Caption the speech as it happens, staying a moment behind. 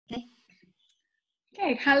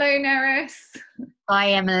Okay, hello Nerys.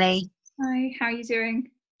 Hi, Emily. Hi, how are you doing?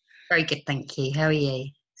 Very good, thank you. How are you?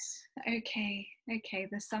 Okay,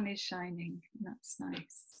 the sun is shining, that's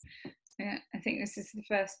nice. Yeah, I think this is the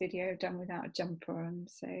first video I've done without a jumper on,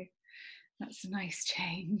 so that's a nice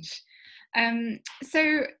change.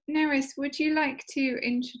 So Nerys, would you like to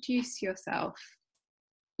introduce yourself?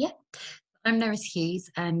 Yeah, I'm Nerys Hughes,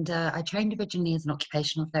 and I trained originally as an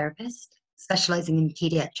occupational therapist, specialising in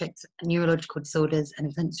paediatrics, neurological disorders,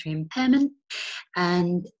 and sensory impairment.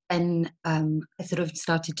 And then I sort of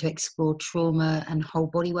started to explore trauma and whole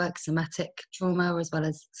body work, somatic trauma, as well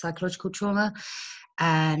as psychological trauma,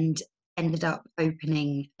 and ended up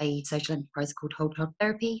opening a social enterprise called Whole Child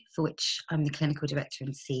Therapy, for which I'm the clinical director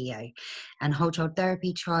and CEO. And Whole Child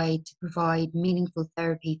Therapy tried to provide meaningful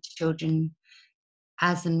therapy to children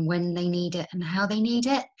as and when they need it and how they need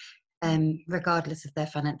it, regardless of their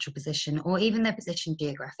financial position or even their position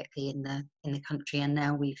geographically in the country, and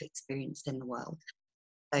now we've experienced in the world.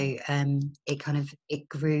 So it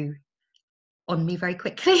grew on me very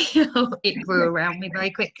quickly. It grew around me very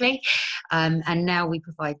quickly, and now we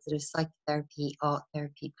provide sort of psychotherapy, art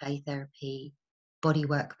therapy, play therapy,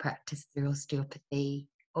 bodywork practice through osteopathy,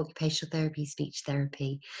 occupational therapy, speech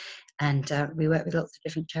therapy, and we work with lots of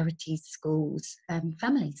different charities, schools, and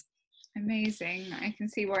families. Amazing. I can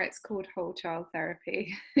see why it's called whole child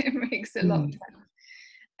therapy. It makes a lot of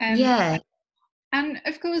sense. Yeah. And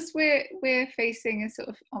of course we're facing a sort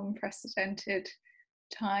of unprecedented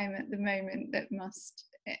time at the moment that must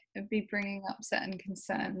be bringing up certain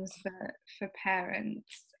concerns for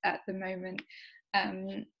parents at the moment,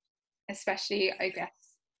 especially I guess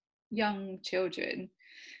young children.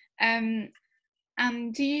 And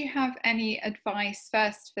do you have any advice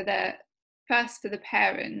first for the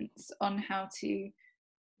parents on how to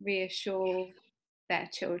reassure their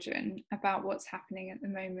children about what's happening at the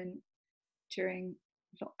moment during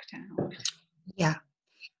lockdown? Yeah,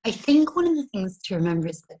 I think one of the things to remember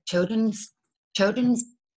is that children's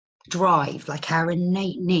drive, like our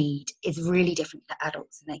innate need, is really different to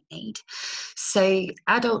adults' innate need. So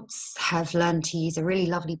adults have learned to use a really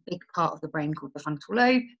lovely big part of the brain called the frontal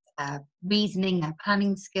lobe, reasoning, our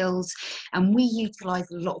planning skills, and we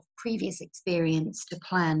utilize a lot of previous experience to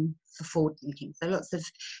plan for forward thinking. So lots of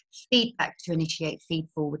feedback to initiate feed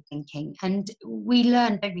forward thinking, and we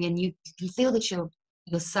learn, don't we? And you can feel this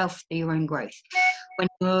yourself through your own growth. When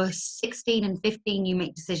you're 16 and 15, you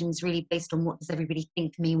make decisions really based on what does everybody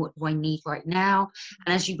think of me, what do I need right now.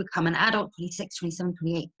 And as you become an adult, 26, 27,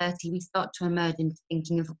 28, 30, we start to emerge into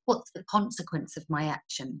thinking of what's the consequence of my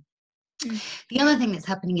action. The other thing that's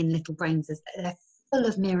happening in little brains is that they're full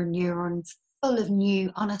of mirror neurons, full of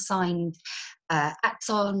new unassigned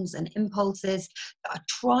axons and impulses that are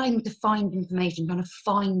trying to find information, trying to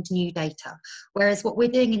find new data. Whereas what we're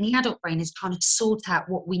doing in the adult brain is trying to sort out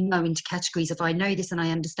what we know into categories of I know this and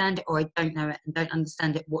I understand it, or I don't know it and don't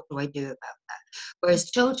understand it, what do I do about that?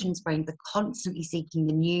 Whereas children's brains are constantly seeking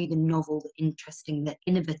the new, the novel, the interesting, the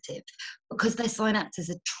innovative, because their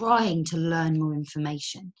synapses are trying to learn more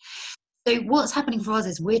information. So what's happening for us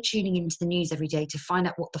is we're tuning into the news every day to find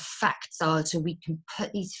out what the facts are, so we can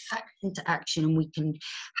put these facts into action, and we can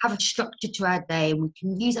have a structure to our day, and we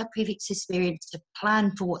can use our previous experience to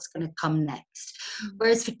plan for what's going to come next.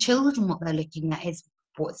 Whereas for children, what they're looking at is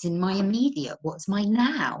what's in my immediate, what's my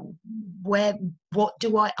now, what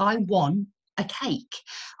do I want a cake,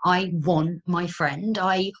 I want my friend,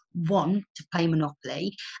 I want to play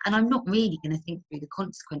Monopoly, and I'm not really going to think through the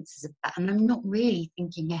consequences of that, and I'm not really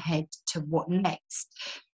thinking ahead to what next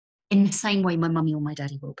in the same way my mummy or my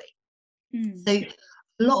daddy will be. So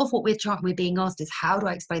a lot of what we're being asked is, how do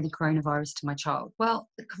I explain the coronavirus to my child? Well,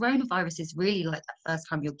 the coronavirus is really like that first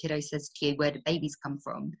time your kiddo says to you, where do babies come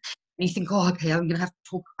from? And you think, oh, okay, I'm going to have to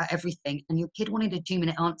talk about everything. And your kid wanted a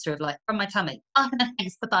 2-minute answer of like, from my tummy. Oh, no,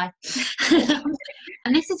 thanks, bye-bye.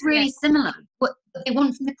 And this is really similar. What they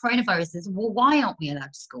want from the coronavirus is, well, why aren't we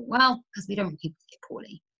allowed to school? Well, because we don't want people to get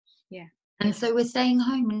poorly. Yeah. And so we're staying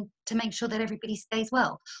home and to make sure that everybody stays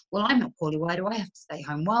well. Well, I'm not poorly. Why do I have to stay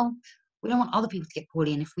home? Well, we don't want other people to get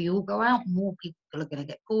poorly. And if we all go out, more people are going to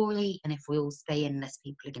get poorly. And if we all stay in, less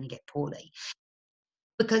people are going to get poorly.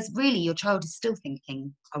 Because really, your child is still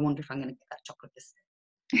thinking, I wonder if I'm going to get that chocolate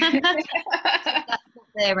biscuit. That's what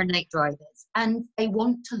their innate drive is. And they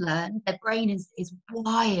want to learn. Their brain is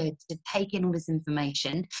wired to take in all this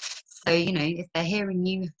information. So, if they're hearing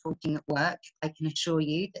you talking at work, I can assure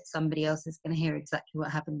you that somebody else is going to hear exactly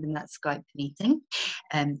what happened in that Skype meeting.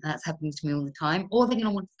 That's happening to me all the time. Or they're going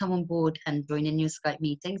to want to come on board and join in your Skype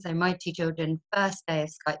meeting. So my 2 children, first day of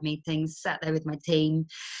Skype meetings, sat there with my team,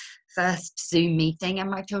 first Zoom meeting, and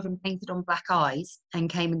my children painted on black eyes and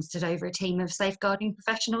came and stood over a team of safeguarding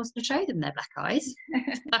professionals to show them their black eyes.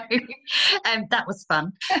 So that was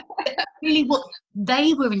fun. But really what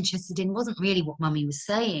they were interested in wasn't really what mummy was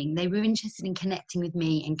saying. They were interested in connecting with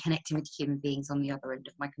me and connecting with human beings on the other end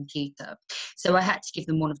of my computer. So I had to give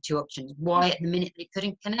them one of two options: why at the minute they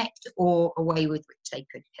couldn't connect, or a way with which they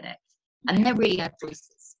could connect. And they're really our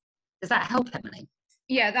choices. Does that help, Emily?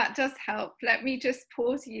 Yeah, that does help. Let me just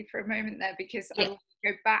pause you for a moment there, because I want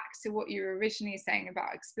to go back to what you were originally saying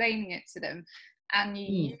about explaining it to them. And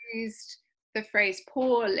you used the phrase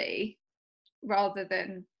poorly rather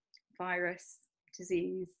than virus,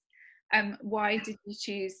 disease. Why did you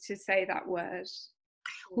choose to say that word?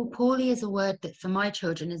 Well, poorly is a word that for my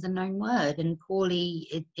children is a known word, and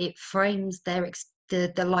poorly, it frames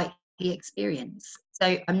the likely experience.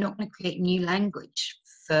 So I'm not going to create new language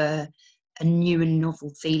for a new and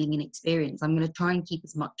novel feeling and experience. I'm going to try and keep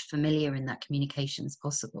as much familiar in that communication as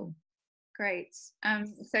possible. Great.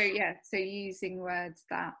 So using words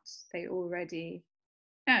that they already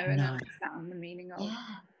know and understand the meaning of.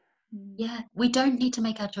 Yeah, we don't need to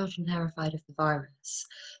make our children terrified of the virus.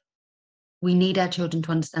 We need our children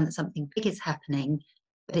to understand that something big is happening,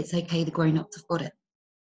 but it's okay, the grown-ups have got it.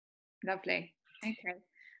 Lovely. Okay.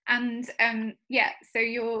 And so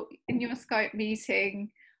you're in your Skype meeting.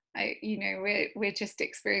 We're just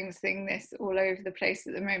experiencing this all over the place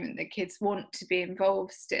at the moment, that kids want to be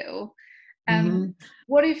involved still.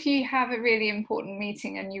 What if you have a really important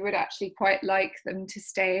meeting and you would actually quite like them to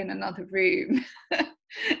stay in another room?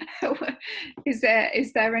 Is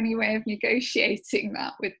there any way of negotiating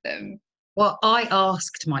that with them? Well, I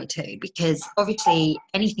asked my two, because obviously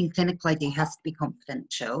anything clinical I do has to be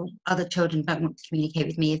confidential. Other children don't want to communicate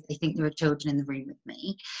with me if they think there are children in the room with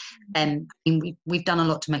me. We've done a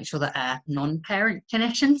lot to make sure that our non-parent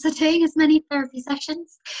clinicians are doing as many therapy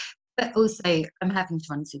sessions. But also I'm having to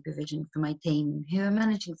run supervision for my team, who are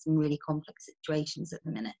managing some really complex situations at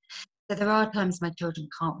the minute. So there are times my children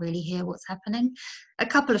can't really hear what's happening. A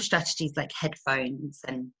couple of strategies like headphones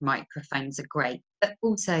and microphones are great, but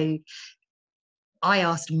also I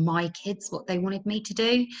asked my kids what they wanted me to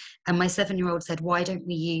do, and my 7-year-old said, why don't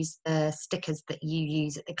we use the stickers that you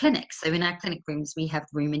use at the clinic? So in our clinic rooms, we have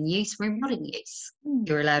room in use, room not in use.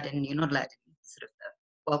 You're allowed in, you're not allowed in, sort of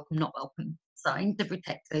the welcome, not welcome sign to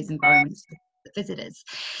protect those environments for the visitors.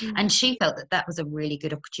 And she felt that that was a really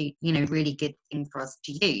good opportunity, really good thing for us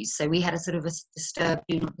to use. So we had a sort of a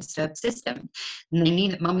do not disturb system, and they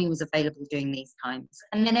knew that mummy was available during these times.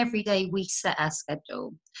 And then every day we set our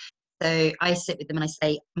schedule. So I sit with them and I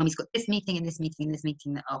say, mummy's got this meeting and this meeting and this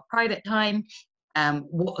meeting that are private time.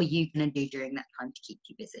 What are you going to do during that time to keep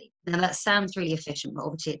you busy? Now that sounds really efficient, but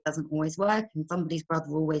obviously it doesn't always work. And somebody's brother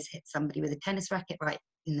always hits somebody with a tennis racket right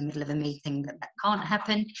in the middle of a meeting. That can't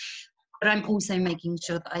happen. But I'm also making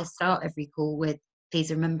sure that I start every call with, please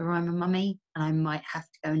remember I'm a mummy and I might have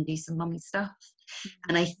to go and do some mummy stuff.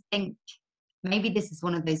 And I think maybe this is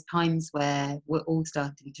one of those times where we're all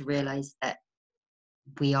starting to realise that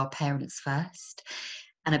we are parents first,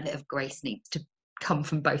 and a bit of grace needs to come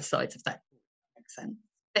from both sides of that. Makes sense.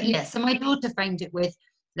 But yeah, so my daughter framed it with,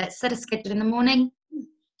 let's set a schedule in the morning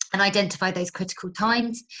and identify those critical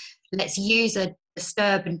times. Let's use a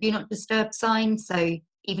disturb and do not disturb sign. So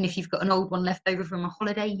even if you've got an old one left over from a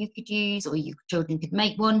holiday you could use, or your children could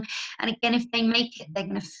make one. And again, if they make it, they're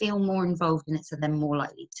going to feel more involved in it, so they're more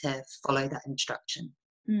likely to follow that instruction.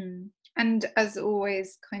 And as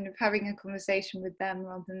always, kind of having a conversation with them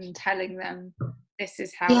rather than telling them this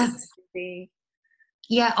is how it should be.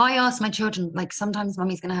 Yeah, I ask my children, like, sometimes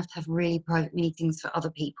mummy's going to have really private meetings for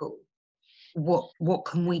other people. What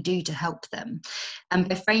can we do to help them? And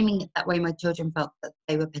by framing it that way, my children felt that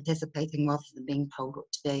they were participating rather than being told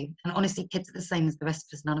what to do. And honestly, kids are the same as the rest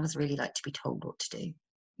of us. None of us really like to be told what to do.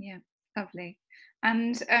 Yeah, lovely.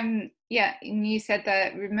 And and you said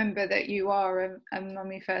that, remember that you are a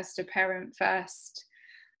mummy first, a parent first.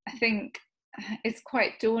 I think it's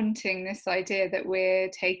quite daunting, this idea that we're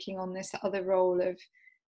taking on this other role of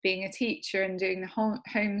being a teacher and doing the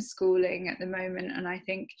homeschooling at the moment. And I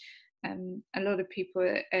think a lot of people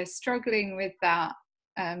are struggling with that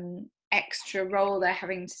extra role they're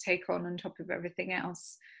having to take on top of everything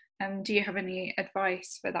else. Do you have any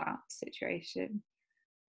advice for that situation?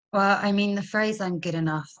 Well, I mean, the phrase "I'm good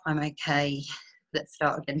enough, I'm okay, let's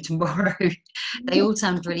start again tomorrow," they all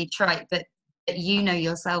sound really trite, but you know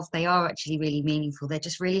yourself, they are actually really meaningful. They're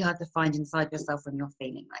just really hard to find inside yourself when you're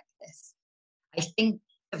feeling like this. I think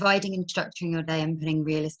dividing and structuring your day and putting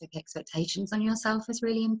realistic expectations on yourself is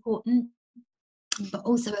really important. But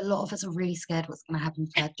also, a lot of us are really scared what's going to happen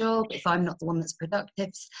to our job if I'm not the one that's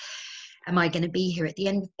productive. Am I going to be here at the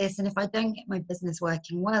end of this? And if I don't get my business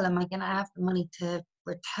working well, am I going to have the money to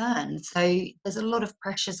return? So there's a lot of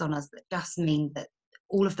pressures on us that just mean that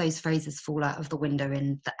all of those phrases fall out of the window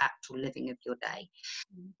in the actual living of your day.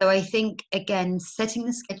 So I think, again, setting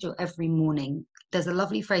the schedule every morning. There's a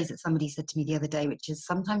lovely phrase that somebody said to me the other day, which is,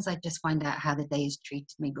 sometimes I just find out how the day has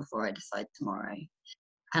treated me before I decide tomorrow.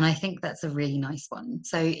 And I think that's a really nice one.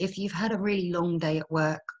 So if you've had a really long day at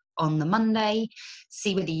work on the Monday,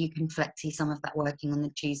 see whether you can flexi some of that working on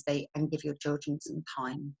the Tuesday and give your children some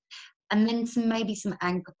time. And then maybe some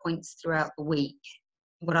anchor points throughout the week,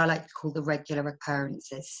 what I like to call the regular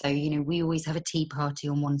occurrences. So, we always have a tea party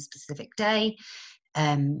on one specific day.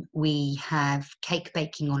 We have cake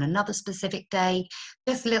baking on another specific day.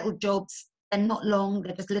 Just little jobs. They're not long.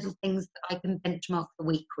 They're just little things that I can benchmark the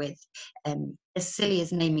week with. As silly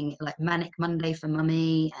as naming it like Manic Monday for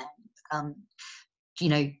Mummy, and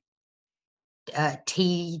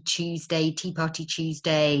tea party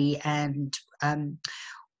Tuesday, and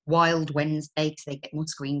Wild Wednesday because they get more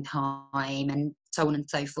screen time, and so on and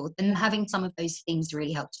so forth. And having some of those themes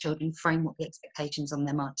really helps children frame what the expectations on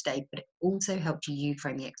them are today, but it also helps you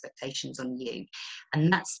frame the expectations on you.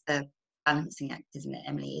 And that's the balancing act, isn't it,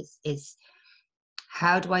 Emily? Is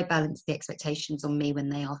how do I balance the expectations on me when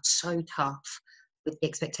they are so tough with the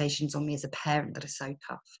expectations on me as a parent that are so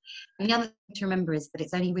tough? And the other thing to remember is that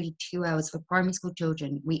it's only really 2 hours for primary school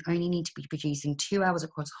children. We only need to be producing 2 hours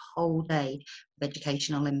across a whole day of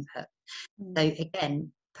educational input. So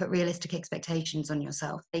again, put realistic expectations on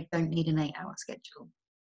yourself. They don't need an 8-hour schedule.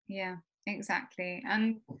 Yeah, exactly.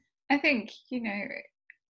 And I think,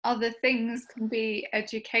 other things can be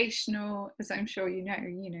educational, as I'm sure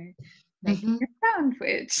making a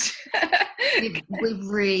sandwich.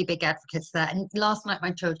 We're really big advocates of that. And last night,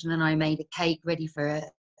 my children and I made a cake ready for a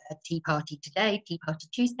tea party today, tea party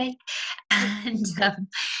Tuesday. And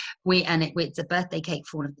it's a birthday cake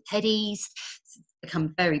for one of the teddies. It's become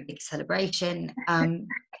a very big celebration.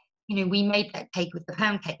 We made that cake with the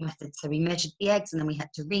pound cake method. So we measured the eggs, and then we had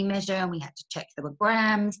to remeasure, and we had to check there were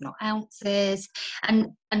grams, not ounces.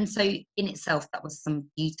 And so in itself, that was some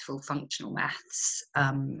beautiful functional maths,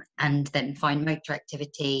 and then fine motor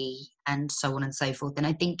activity, and so on and so forth. And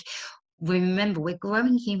I think, remember, we're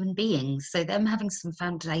growing human beings, so them having some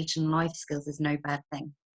foundation life skills is no bad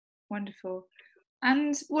thing. Wonderful.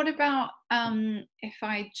 And what about if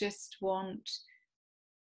I just want...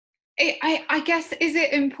 I guess, is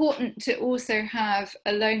it important to also have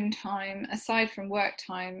alone time aside from work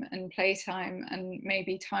time and playtime, and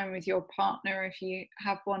maybe time with your partner if you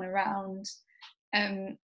have one around?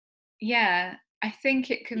 I think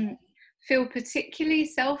it can feel particularly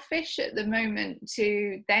selfish at the moment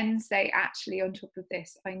to then say, actually, on top of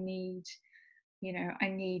this, I need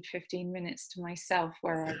 15 minutes to myself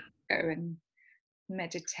where I go and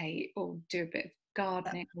meditate or do a bit of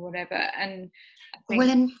gardening or whatever. And I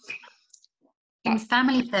think in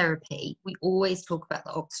family therapy, we always talk about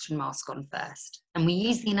the oxygen mask on first. And we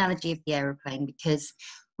use the analogy of the aeroplane because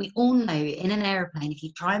we all know in an aeroplane, if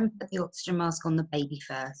you try and put the oxygen mask on the baby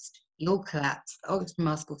first, you'll collapse, the oxygen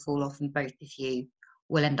mask will fall off, and both of you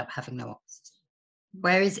will end up having no oxygen.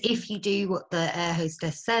 Whereas if you do what the air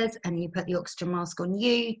hostess says and you put the oxygen mask on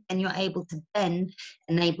you, then you're able to then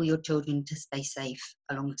enable your children to stay safe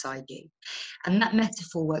alongside you. And that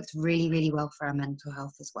metaphor works really, really well for our mental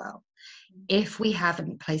health as well. If we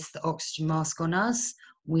haven't placed the oxygen mask on us,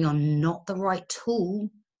 we are not the right tool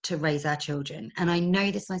to raise our children. And I know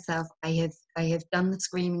this myself. I have done the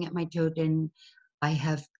screaming at my children. I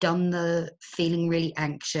have done the feeling really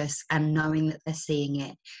anxious and knowing that they're seeing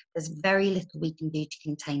it. There's very little we can do to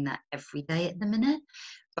contain that every day at the minute,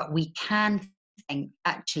 but we can think,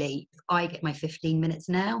 actually, if I get my 15 minutes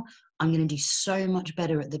now, I'm going to do so much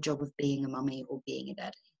better at the job of being a mummy or being a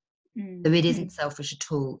daddy. So it isn't selfish at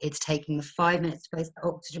all. It's taking the 5 minutes to place the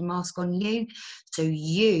oxygen mask on you, so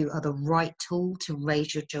you are the right tool to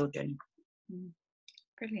raise your children.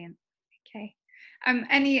 Brilliant. Okay.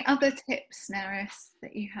 Any other tips, Nerys,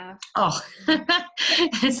 that you have?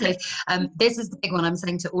 So this is the big one I'm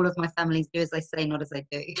saying to all of my families: do as I say, not as I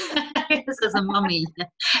do. This is a mummy.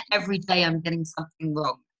 Every day I'm getting something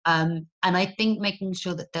wrong. And I think making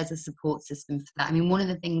sure that there's a support system for that. I mean, one of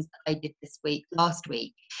the things that I did last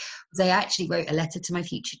week, was I actually wrote a letter to my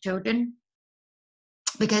future children,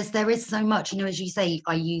 because there is so much, as you say,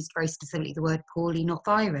 I used very specifically the word poorly, not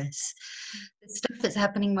virus. The stuff that's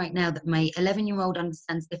happening right now that my 11-year-old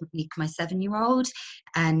understands differently to my 7-year-old,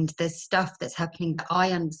 and there's stuff that's happening that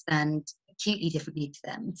I understand acutely differently to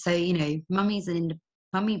them. So, mummy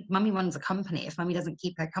runs a company. If mummy doesn't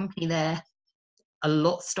keep her company there, a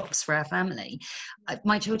lot stops for our family.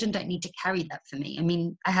 My children don't need to carry that for me. I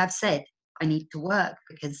mean, I have said I need to work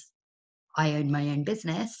because I own my own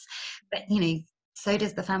business, but so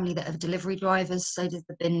does the family that have delivery drivers, so does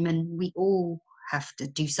the binman. We all have to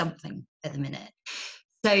do something at the minute.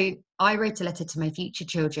 So I wrote a letter to my future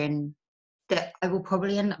children that I will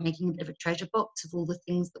probably end up making a bit of a treasure box of all the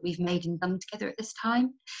things that we've made and done together at this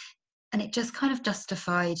time. And it just kind of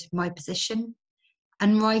justified my position.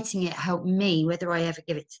 And writing it helped me, whether I ever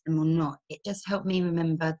give it to them or not. It just helped me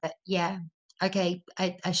remember that, yeah, okay,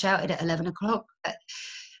 I shouted at 11 o'clock.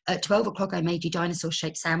 At 12 o'clock, I made you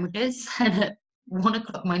dinosaur-shaped sandwiches. And at 1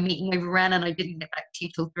 o'clock, my meeting overran and I didn't get back to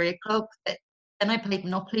you till 3 o'clock. But then I played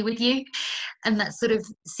Monopoly with you. And that sort of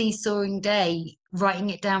seesawing day, writing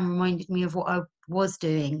it down reminded me of what I was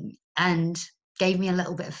doing and gave me a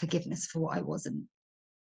little bit of forgiveness for what I wasn't.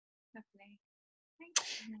 Lovely. Thank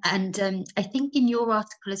you. And I think in your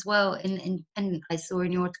article as well, in Independent, I saw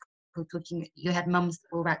in your article talking, you had mums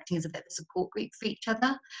that were acting as a bit of a support group for each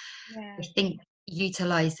other. Yeah. I think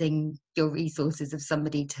utilising your resources of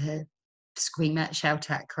somebody to scream at,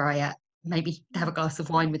 shout at, cry at, maybe have a glass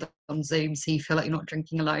of wine with on Zoom so you feel like you're not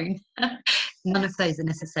drinking alone. None of those are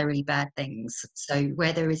necessarily bad things. So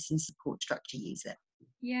where there is some support structure, use it.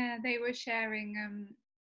 Yeah, they were sharing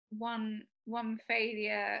one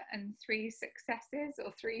failure and 3 successes,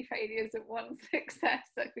 or 3 failures and 1 success.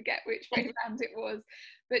 I forget which way round it was,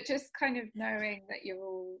 but just kind of knowing that you're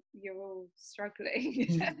all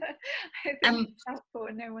struggling. I think it's helpful,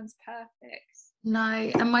 and no one's perfect.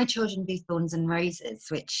 No, and my children do thorns and roses,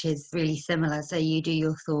 which is really similar. So you do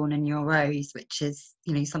your thorn and your rose, which is,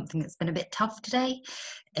 something that's been a bit tough today,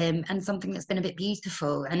 and something that's been a bit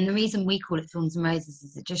beautiful. And the reason we call it thorns and roses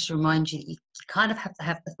is it just reminds you that you kind of have to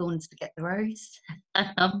have the thorns to get the rose,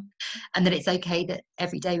 and that it's okay that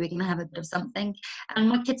every day we're going to have a bit of something. And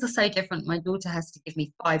my kids are so different. My daughter has to give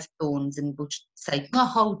me 5 thorns and will say a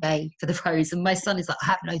whole day for the rose, and my son is like, I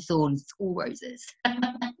have no thorns, it's all roses.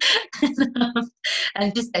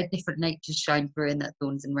 And just their different natures shine through in that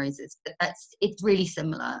thorns and roses. But it's really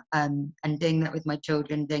similar. And doing that with my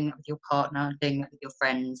children, doing that with your partner, doing that with your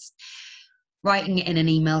friends, writing it in an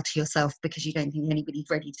email to yourself because you don't think anybody's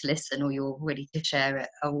ready to listen or you're ready to share it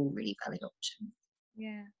are all really valid options.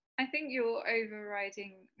 Yeah, I think your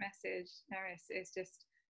overriding message, Nerys, is just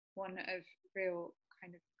one of real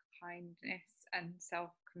kind of kindness and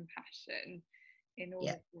self-compassion in all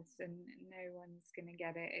of this, and no one's going to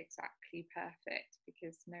get it exactly perfect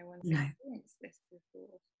because no one's experienced this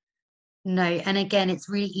before. No, and again, it's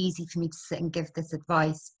really easy for me to sit and give this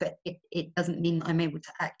advice, but it doesn't mean that I'm able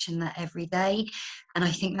to action that every day. And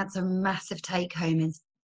I think that's a massive take home is,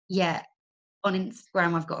 on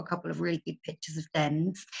Instagram, I've got a couple of really good pictures of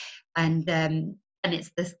dens, and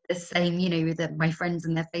it's the same, with my friends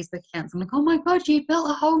and their Facebook accounts. I'm like, oh my God, you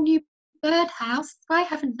built a whole new birdhouse. I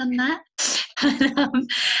haven't done that.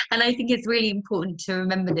 And I think it's really important to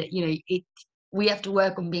remember that, we have to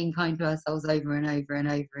work on being kind to ourselves over and over and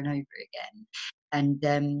over and over again.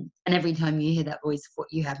 And every time you hear that voice of what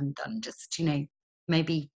you haven't done, just,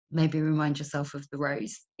 maybe remind yourself of the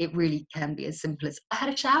rose. It really can be as simple as, I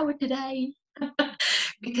had a shower today.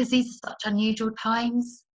 Because these are such unusual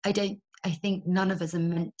times. I think none of us are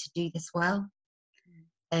meant to do this well.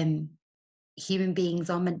 Human beings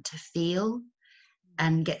are meant to feel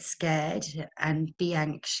and get scared and be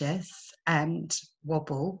anxious and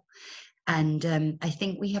wobble. And I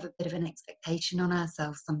think we have a bit of an expectation on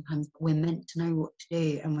ourselves sometimes, but we're meant to know what to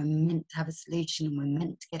do, and we're meant to have a solution, and we're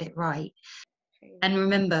meant to get it right. And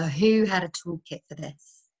remember, who had a toolkit for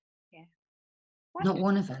this? Yeah. Not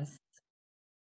one of us.